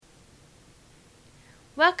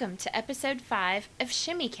Welcome to episode 5 of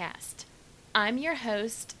ShimmyCast. I'm your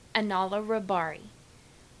host, Anala Rabari.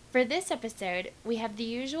 For this episode, we have the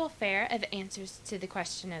usual fare of answers to the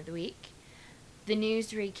question of the week, the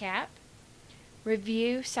news recap,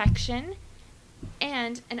 review section,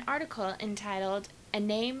 and an article entitled A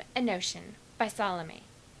Name, a Notion by Salome.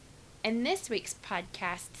 And this week's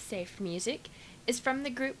podcast safe music is from the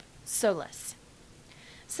group Solus.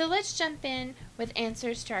 So let's jump in with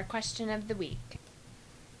answers to our question of the week.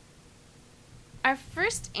 Our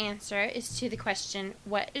first answer is to the question,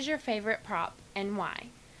 what is your favorite prop and why?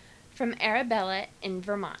 From Arabella in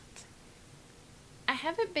Vermont. I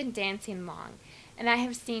haven't been dancing long, and I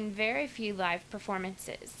have seen very few live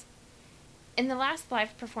performances. In the last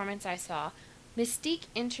live performance I saw, Mystique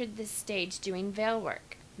entered the stage doing veil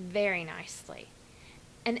work very nicely.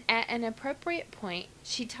 And at an appropriate point,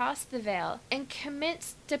 she tossed the veil and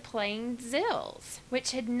commenced to playing zills,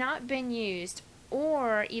 which had not been used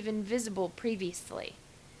or even visible previously.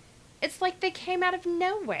 It's like they came out of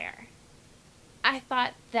nowhere. I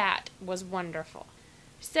thought that was wonderful.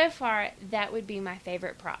 So far, that would be my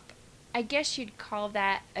favorite prop. I guess you'd call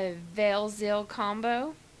that a veil-zill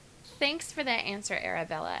combo. Thanks for that answer,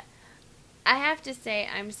 Arabella. I have to say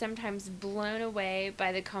I'm sometimes blown away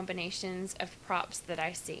by the combinations of props that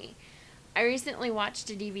I see. I recently watched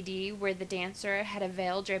a DVD where the dancer had a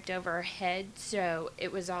veil draped over her head, so it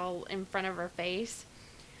was all in front of her face.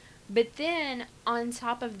 But then, on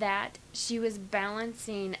top of that, she was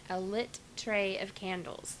balancing a lit tray of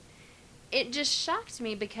candles. It just shocked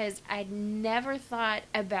me because I'd never thought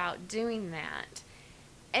about doing that.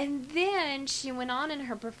 And then she went on in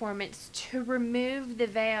her performance to remove the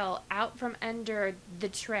veil out from under the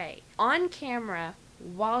tray on camera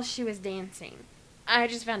while she was dancing. I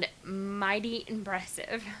just found it mighty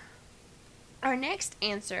impressive. Our next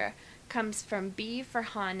answer comes from B for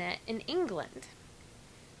Hannah in England.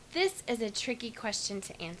 This is a tricky question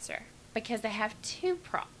to answer because I have two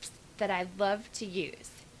props that I love to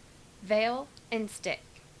use, veil and stick.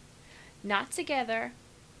 Not together,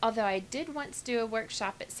 although I did once do a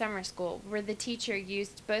workshop at summer school where the teacher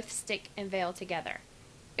used both stick and veil together.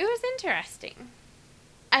 It was interesting.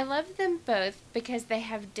 I love them both because they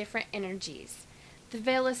have different energies. The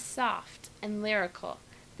veil is soft and lyrical.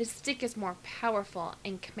 The stick is more powerful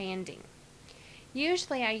and commanding.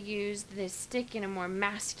 Usually I use the stick in a more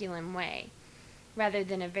masculine way, rather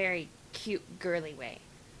than a very cute, girly way.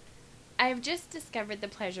 I have just discovered the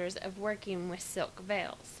pleasures of working with silk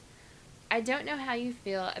veils. I don't know how you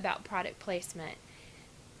feel about product placement,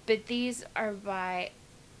 but these are by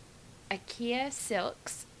IKEA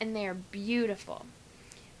Silks, and they are beautiful.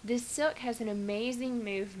 This silk has an amazing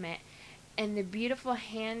movement, and the beautiful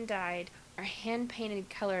hand-dyed or hand-painted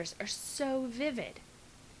colors are so vivid.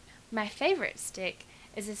 My favorite stick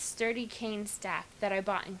is a sturdy cane staff that I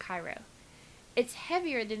bought in Cairo. It's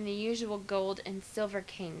heavier than the usual gold and silver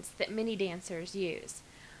canes that many dancers use,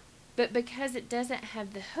 but because it doesn't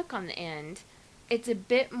have the hook on the end, it's a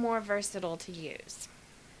bit more versatile to use.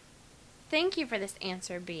 Thank you for this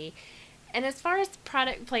answer, B. And as far as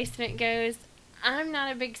product placement goes, I'm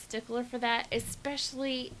not a big stickler for that,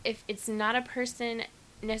 especially if it's not a person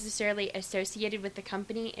necessarily associated with the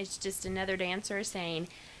company. It's just another dancer saying,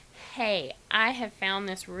 hey, I have found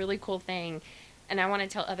this really cool thing and I want to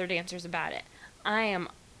tell other dancers about it. I am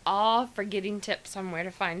all for getting tips on where to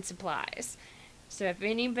find supplies. So if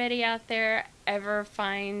anybody out there ever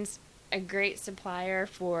finds a great supplier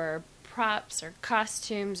for props or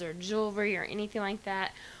costumes or jewelry or anything like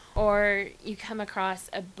that, or you come across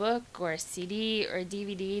a book or a CD or a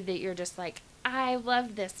DVD that you're just like, I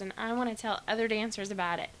love this and I want to tell other dancers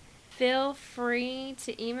about it, feel free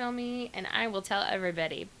to email me and I will tell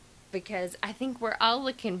everybody because I think we're all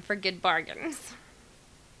looking for good bargains.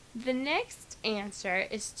 The next answer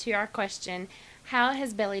is to our question, how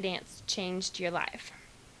has belly dance changed your life?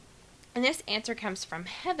 And this answer comes from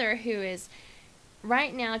Heather, who is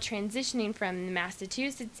right now transitioning from the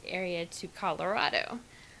Massachusetts area to Colorado.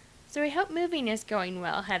 So I hope moving is going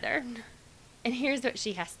well, Heather. And here's what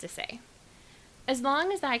she has to say. As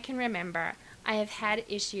long as I can remember, I have had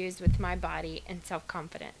issues with my body and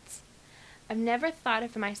self-confidence. I've never thought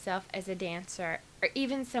of myself as a dancer or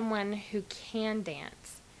even someone who can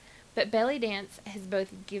dance. But belly dance has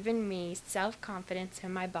both given me self-confidence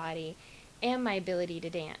in my body and my ability to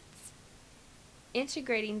dance.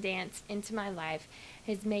 Integrating dance into my life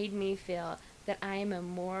has made me feel that I am a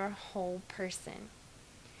more whole person.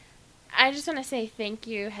 I just want to say thank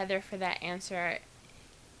you, Heather, for that answer.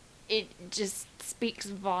 It just speaks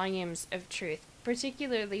volumes of truth,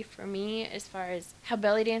 particularly for me as far as how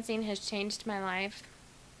belly dancing has changed my life.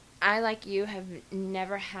 I, like you, have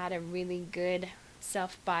never had a really good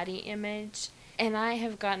self-body image. And I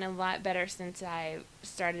have gotten a lot better since I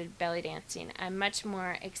started belly dancing. I'm much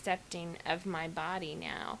more accepting of my body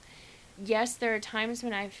now. Yes, there are times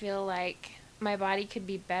when I feel like my body could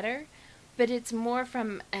be better, but it's more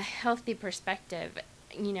from a healthy perspective.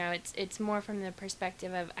 It's more from the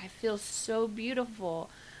perspective of I feel so beautiful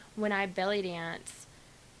when I belly dance,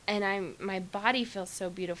 and my body feels so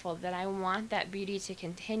beautiful that I want that beauty to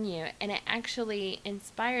continue, and it actually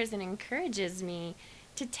inspires and encourages me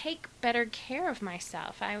to take better care of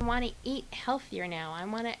myself. I want to eat healthier now. I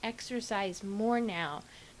want to exercise more now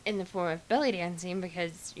in the form of belly dancing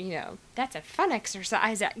because, that's a fun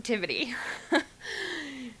exercise activity.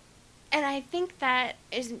 And I think that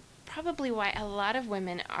is probably why a lot of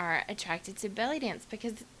women are attracted to belly dance,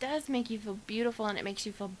 because it does make you feel beautiful and it makes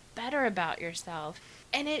you feel better about yourself.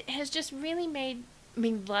 And it has just really made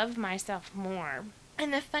me love myself more.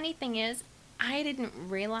 And the funny thing is, I didn't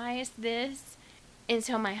realize this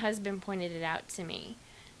until my husband pointed it out to me.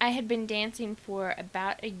 I had been dancing for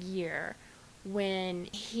about a year when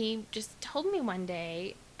he just told me one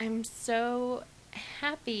day, I'm so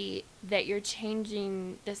happy that you're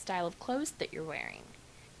changing the style of clothes that you're wearing.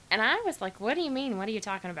 And I was like, what do you mean? What are you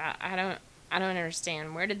talking about? I don't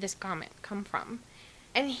understand. Where did this comment come from?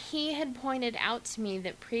 And he had pointed out to me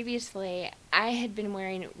that previously I had been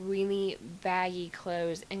wearing really baggy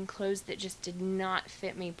clothes and clothes that just did not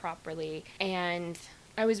fit me properly. And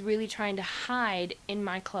I was really trying to hide in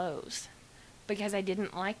my clothes because I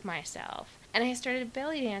didn't like myself. And I started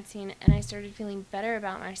belly dancing and I started feeling better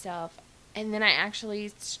about myself. And then I actually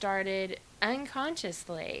started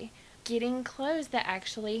unconsciously getting clothes that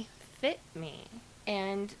actually fit me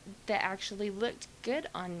and that actually looked good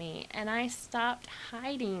on me, and I stopped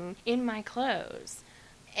hiding in my clothes.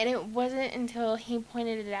 And it wasn't until he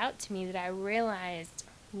pointed it out to me that I realized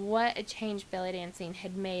what a change belly dancing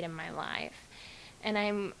had made in my life. And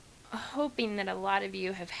I'm hoping that a lot of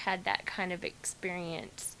you have had that kind of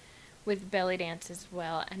experience with belly dance as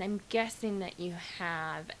well, and I'm guessing that you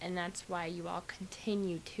have, and that's why you all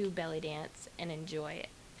continue to belly dance and enjoy it.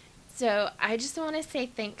 So I just want to say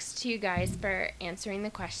thanks to you guys for answering the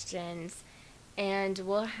questions, and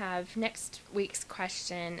we'll have next week's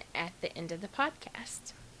question at the end of the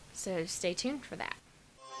podcast. So stay tuned for that.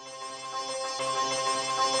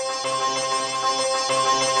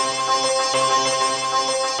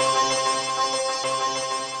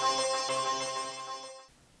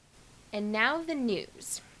 And now the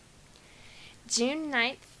news. June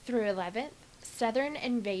 9th through 11th, Southern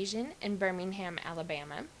Invasion in Birmingham,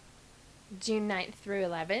 Alabama. June 9th through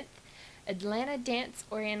 11th, Atlanta Dance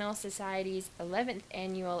Oriental Society's 11th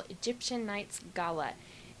Annual Egyptian Nights Gala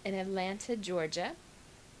in Atlanta, Georgia.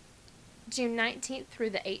 June 19th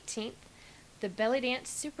through the 18th, the Belly Dance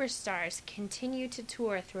Superstars continue to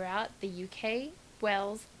tour throughout the UK,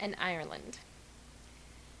 Wales, and Ireland.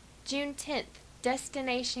 June 10th,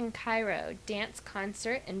 Destination Cairo Dance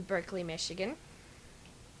Concert in Berkeley, Michigan.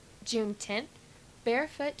 June 10th,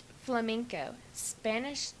 Barefoot Flamenco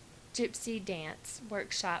Spanish Gypsy Dance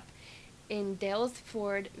Workshop in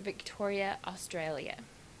Daylesford, Victoria, Australia.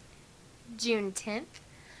 June 10th,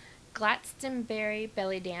 Glastonbury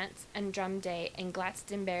Belly Dance and Drum Day in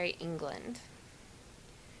Glastonbury, England.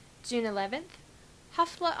 June 11th,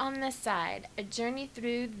 Hafla on the Side, a journey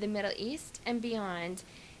through the Middle East and beyond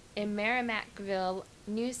in Merrimackville,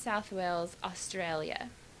 New South Wales, Australia.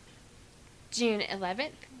 June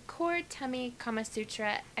 11th, Core Tummy Kama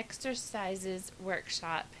Sutra Exercises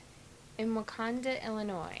Workshop in Wakanda,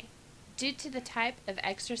 Illinois. Due to the type of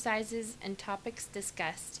exercises and topics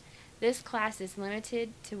discussed, this class is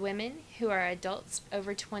limited to women who are adults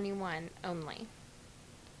over 21 only.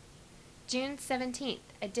 June 17th,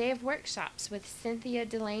 a day of workshops with Cynthia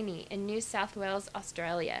Delaney in New South Wales,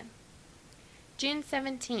 Australia. June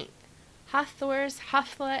 17th, Hathor's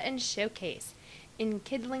Hafla and Showcase in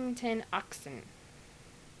Kidlington, Oxon.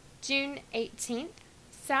 June 18th,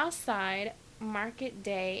 Southside Market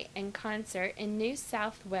Day and Concert in New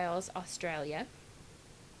South Wales, Australia.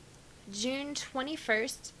 June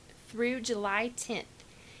 21st through July 10th,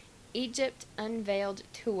 Egypt Unveiled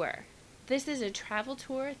Tour. This is a travel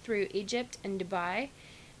tour through Egypt and Dubai.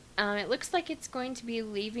 It looks like it's going to be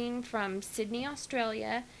leaving from Sydney,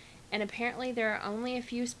 Australia, and apparently there are only a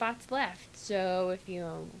few spots left. So if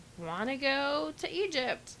you want to go to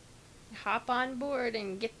Egypt, hop on board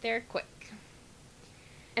and get there quick.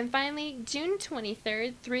 And finally, June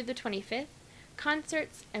 23rd through the 25th,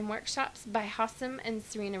 concerts and workshops by Hassam and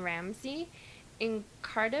Serena Ramsey in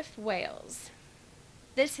Cardiff, Wales.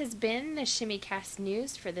 This has been the ShimmyCast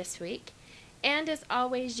News for this week, and as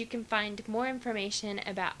always, you can find more information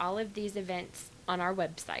about all of these events on our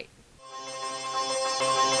website.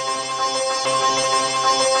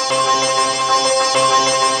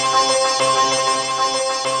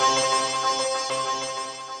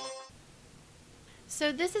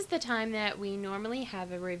 So this is the time that we normally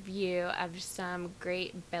have a review of some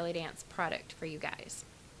great belly dance product for you guys.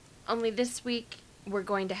 Only this week, we're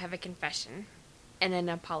going to have a confession and an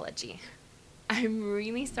apology. I'm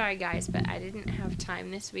really sorry, guys, but I didn't have time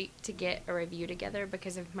this week to get a review together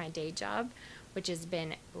because of my day job, which has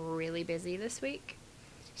been really busy this week.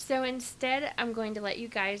 So instead, I'm going to let you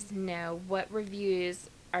guys know what reviews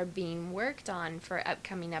are being worked on for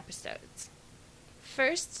upcoming episodes.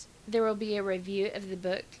 First, there will be a review of the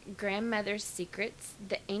book Grandmother's Secrets,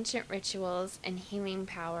 The Ancient Rituals and Healing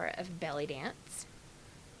Power of Belly Dance.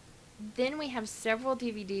 Then we have several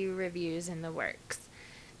DVD reviews in the works.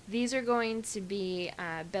 These are going to be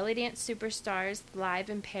Belly Dance Superstars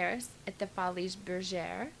live in Paris at the Folies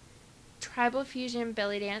Bergère, Tribal Fusion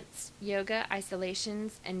Belly Dance, Yoga,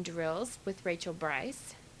 Isolations, and Drills with Rachel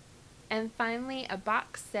Bryce, and finally a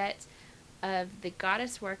box set of the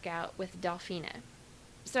Goddess Workout with Delphina.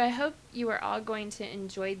 So I hope you are all going to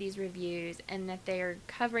enjoy these reviews and that they are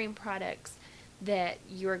covering products that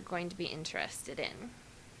you're going to be interested in.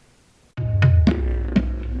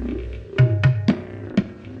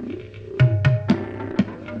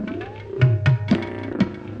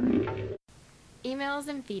 Emails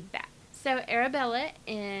and feedback. So Arabella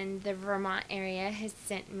in the Vermont area has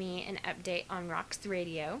sent me an update on Rox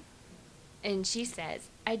Radio. And she says,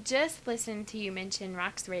 I just listened to you mention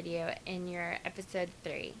Rox Radio in your episode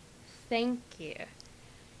 3. Thank you.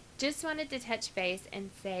 Just wanted to touch base and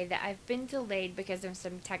say that I've been delayed because of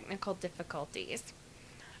some technical difficulties.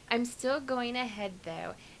 I'm still going ahead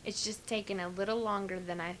though. It's just taken a little longer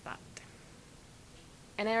than I thought.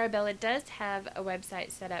 And Arabella does have a website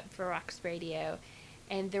set up for Rox Radio,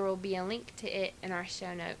 and there will be a link to it in our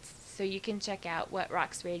show notes so you can check out what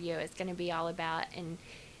Rox Radio is going to be all about and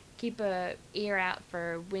keep a ear out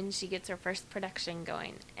for when she gets her first production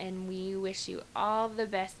going. And we wish you all the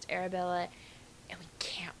best, Arabella, and we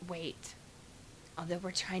can't wait. Although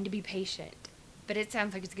we're trying to be patient. But it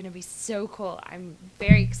sounds like it's going to be so cool. I'm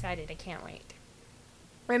very excited. I can't wait.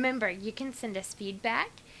 Remember, you can send us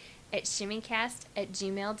feedback at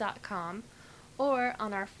shimmycast@gmail.com or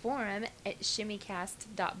on our forum at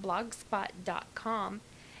shimmycast.blogspot.com.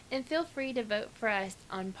 And feel free to vote for us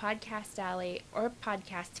on Podcast Alley or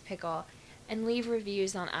Podcast Pickle and leave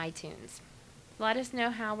reviews on iTunes. Let us know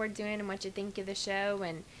how we're doing and what you think of the show,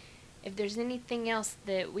 and if there's anything else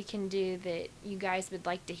that we can do that you guys would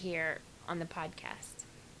like to hear on the podcast.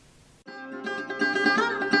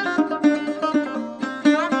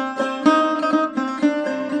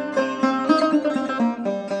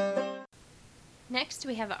 Next,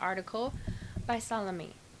 we have an article by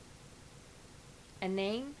Salome. A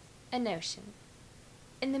name, a notion.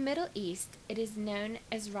 In the Middle East, it is known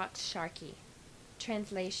as Raqs Sharqi.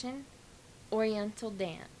 Translation, Oriental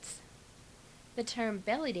dance. The term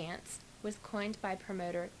belly dance was coined by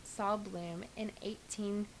promoter Saul Bloom in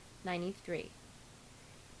 1893.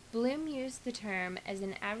 Bloom used the term as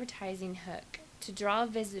an advertising hook to draw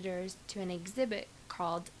visitors to an exhibit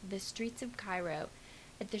called The Streets of Cairo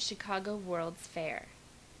at the Chicago World's Fair.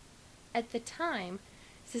 At the time,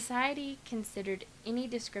 society considered any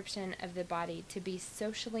description of the body to be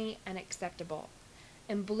socially unacceptable,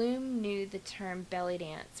 and Bloom knew the term belly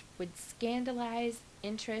dance would scandalize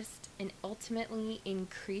interest and ultimately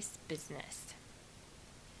increase business.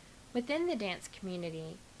 Within the dance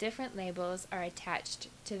community, different labels are attached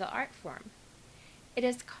to the art form. It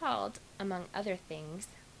is called, among other things,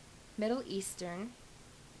 Middle Eastern,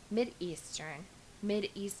 Mid-Eastern,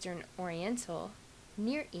 Mid-Eastern Oriental,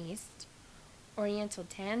 Near East, Oriental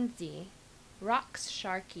Tanzi, Raqs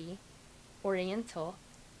Sharqi, Oriental,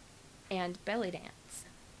 and belly dance.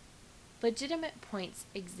 Legitimate points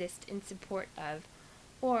exist in support of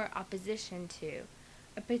or opposition to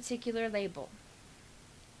a particular label.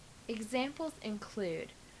 Examples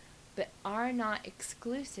include, but are not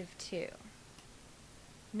exclusive to: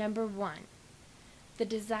 Number 1. The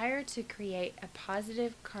desire to create a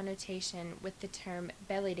positive connotation with the term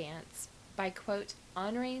belly dance by, quote,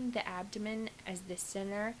 honoring the abdomen as the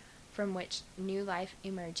center from which new life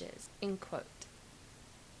emerges, end quote.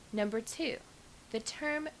 Number 2. The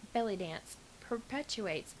term belly dance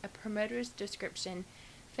perpetuates a promoter's description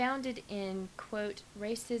founded in, quote,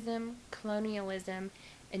 racism, colonialism,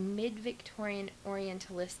 and mid-Victorian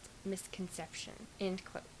Orientalist misconception, end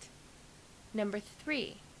quote. Number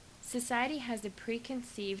 3. Society has a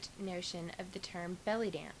preconceived notion of the term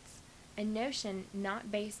belly dance, a notion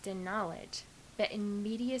not based in knowledge, but in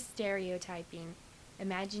media stereotyping,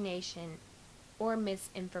 imagination, or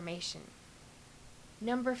misinformation.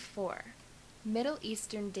 Number 4. Middle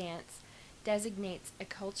Eastern dance designates a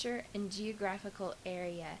culture and geographical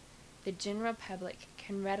area the general public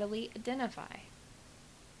can readily identify.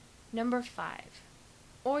 Number 5.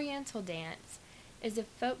 Oriental dance is a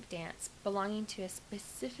folk dance belonging to a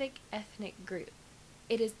specific ethnic group.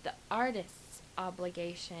 It is the artist's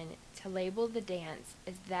obligation to label the dance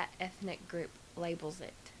as that ethnic group labels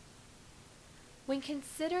it. When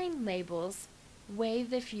considering labels, weigh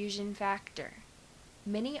the fusion factor.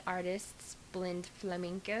 Many artists blend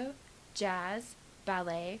flamenco, jazz,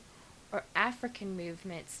 ballet, or African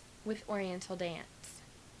movements with Oriental dance.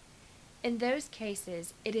 In those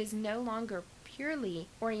cases, it is no longer purely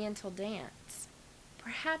Oriental dance.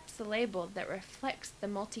 Perhaps a label that reflects the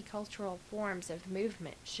multicultural forms of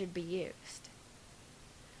movement should be used.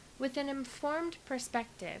 With an informed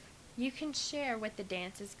perspective, you can share what the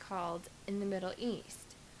dance is called in the Middle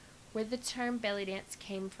East, where the term belly dance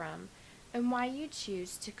came from, and why you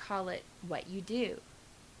choose to call it what you do.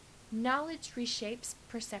 Knowledge reshapes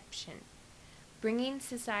perception, bringing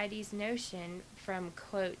society's notion from,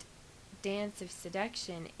 quote, dance of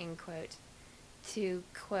seduction, end quote, to,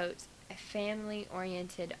 quote, a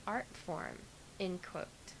family-oriented art form, end quote.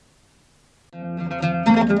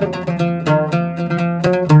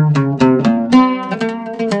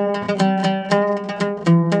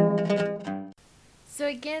 So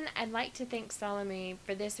again, I'd like to thank Salome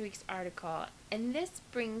for this week's article, and this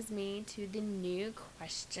brings me to the new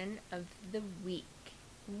question of the week.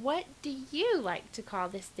 What do you like to call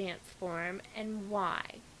this dance form, and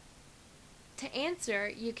why? To answer,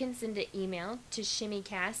 you can send an email to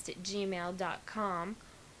shimmycast@gmail.com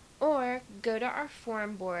or go to our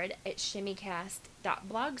forum board at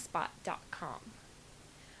shimmycast.blogspot.com.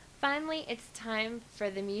 Finally, it's time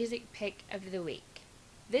for the music pick of the week.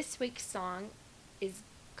 This week's song is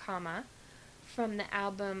Kama from the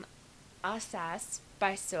album Asas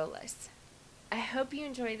by Solus. I hope you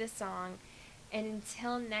enjoy the song, and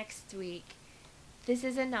until next week, this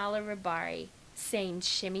is Anala Rabari saying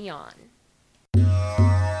shimmy on.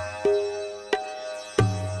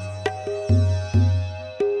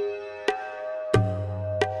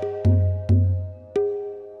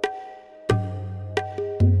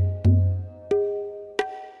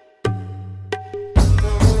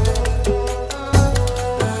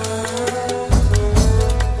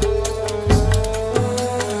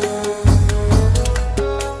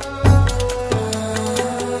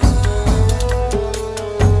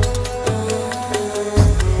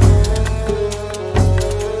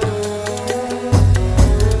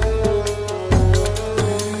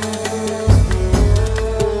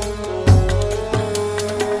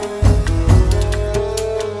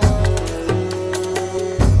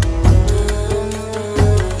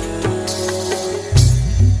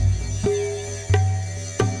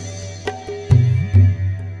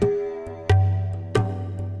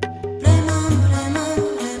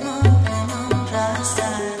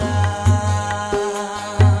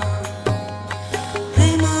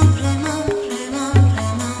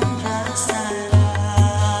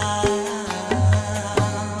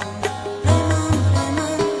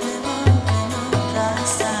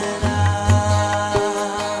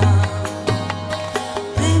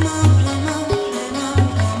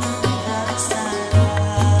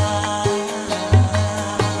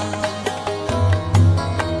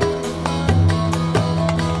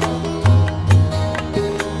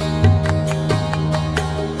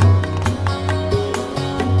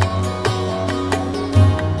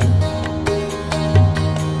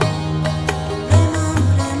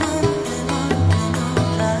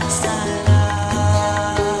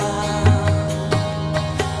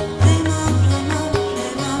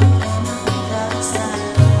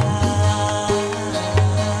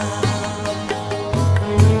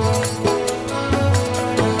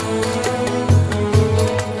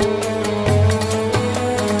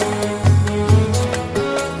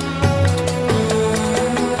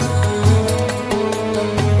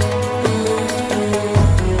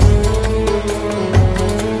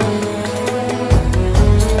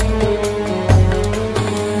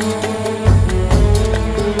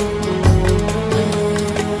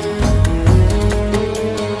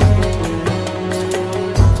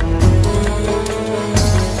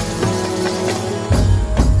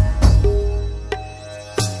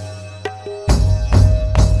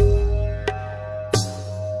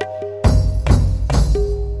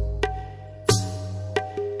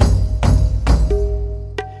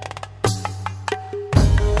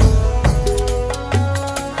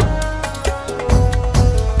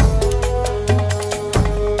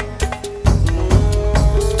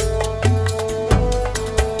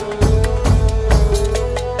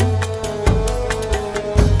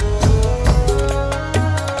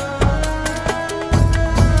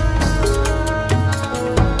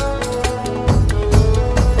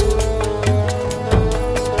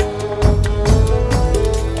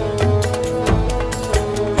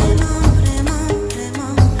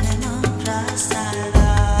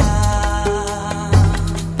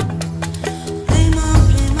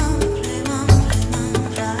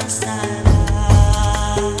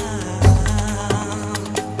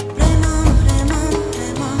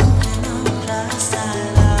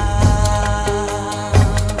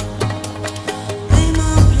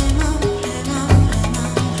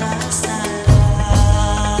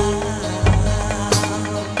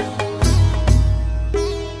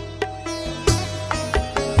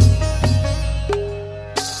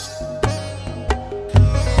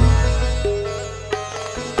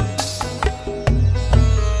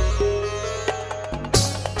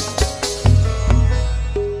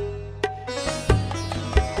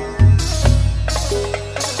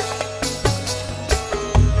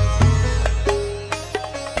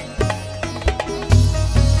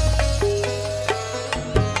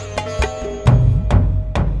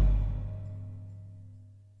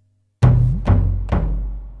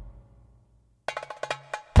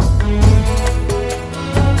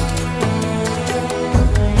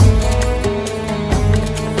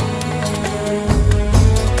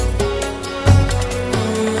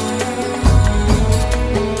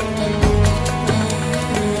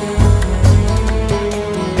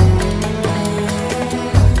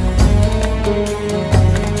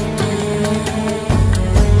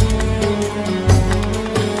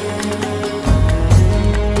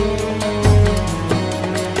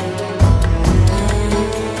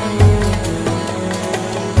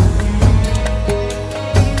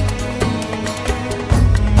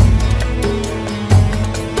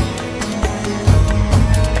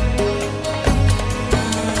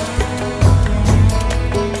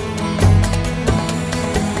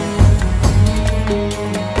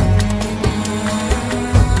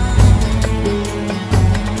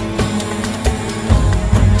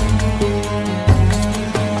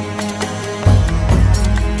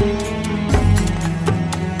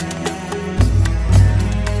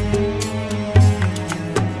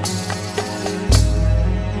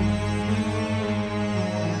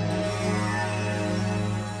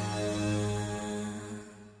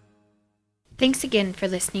 Thanks again for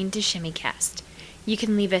listening to ShimmyCast. You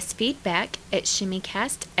can leave us feedback at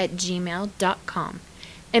shimmycast@gmail.com.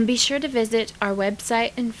 And be sure to visit our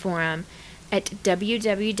website and forum at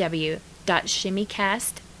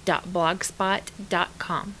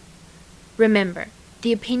www.shimmycast.blogspot.com. Remember,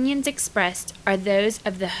 the opinions expressed are those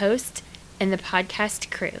of the host and the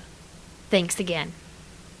podcast crew. Thanks again.